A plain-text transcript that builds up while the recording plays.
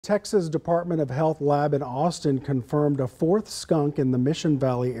Texas Department of Health lab in Austin confirmed a fourth skunk in the Mission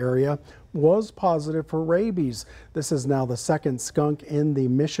Valley area was positive for rabies. This is now the second skunk in the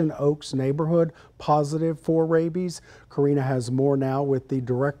Mission Oaks neighborhood positive for rabies. Karina has more now with the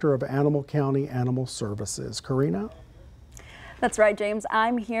Director of Animal County Animal Services. Karina? That's right, James.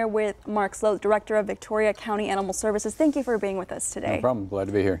 I'm here with Mark Sloat, Director of Victoria County Animal Services. Thank you for being with us today. No problem. Glad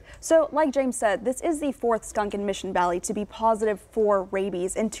to be here. So, like James said, this is the fourth skunk in Mission Valley to be positive for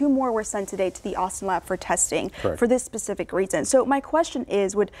rabies, and 2 more were sent today to the Austin lab for testing. Correct. For this specific reason. So, my question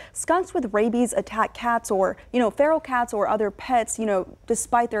is, would skunks with rabies attack cats or, feral cats or other pets,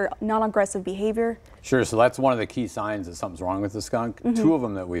 despite their non-aggressive behavior? Sure. So that's one of the key signs that something's wrong with the skunk. 2 of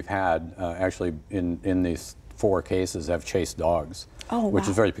them that we've had actually in these 4 cases have chased dogs, which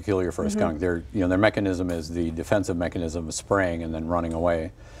is very peculiar for a skunk. Their mechanism is the defensive mechanism of spraying and then running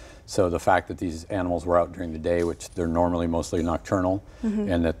away. So the fact that these animals were out during the day, which they're normally mostly nocturnal,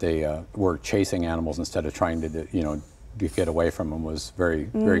 and that they were chasing animals instead of trying to get away from them was very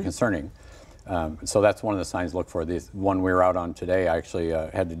concerning. So that's one of the signs to look for. The one we were out on today, I actually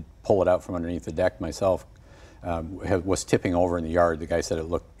had to pull it out from underneath the deck myself. Was tipping over in the yard. The guy said it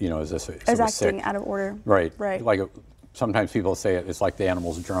looked, as if it was acting sick. out of order. Right. Right. Like sometimes people say it's like the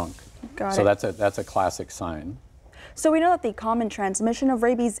animal's drunk. Got so it. that's a classic sign. So we know that the common transmission of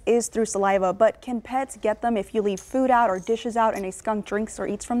rabies is through saliva, but can pets get them if you leave food out or dishes out and a skunk drinks or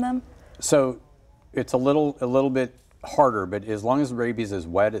eats from them? So it's a little bit harder, but as long as rabies is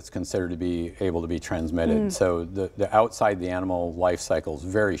wet, it's considered to be able to be transmitted. So the outside the animal life cycle is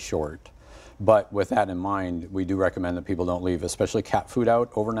very short. But with that in mind, we do recommend that people don't leave, especially cat food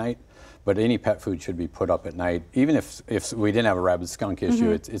out overnight. But any pet food should be put up at night. Even if we didn't have a rabid skunk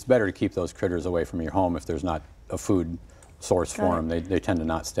issue, it's better to keep those critters away from your home if there's not a food source for them. They tend to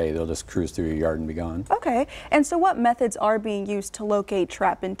not stay. They'll just cruise through your yard and be gone. Okay. And so what methods are being used to locate,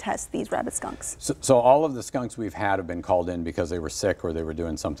 trap, and test these rabid skunks? So all of the skunks we've had have been called in because they were sick or they were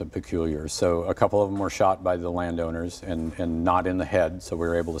doing something peculiar. So a couple of them were shot by the landowners and not in the head. So we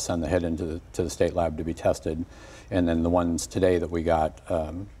were able to send the head into the state lab to be tested. And then the ones today that we got,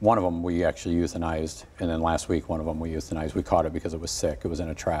 one of them we actually euthanized. And then last week, one of them we euthanized. We caught it because it was sick. It was in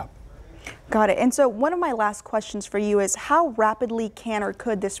a trap. Got it. And so one of my last questions for you is how rapidly can or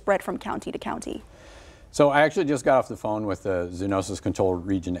could this spread from county to county? So I actually just got off the phone with the Zoonosis Control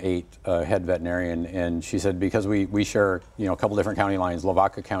Region 8 head veterinarian, and she said because we share a couple different county lines,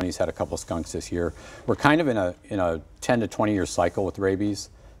 Lavaca County's had a couple of skunks this year. We're kind of in a 10 to 20 year cycle with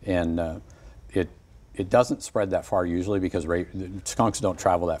rabies, and it doesn't spread that far usually because skunks don't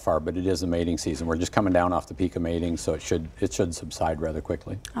travel that far, but it is the mating season. We're just coming down off the peak of mating, so it should subside rather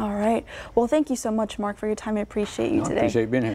quickly. All right. Well, thank you so much, Mark, for your time. I appreciate you today. I appreciate being here.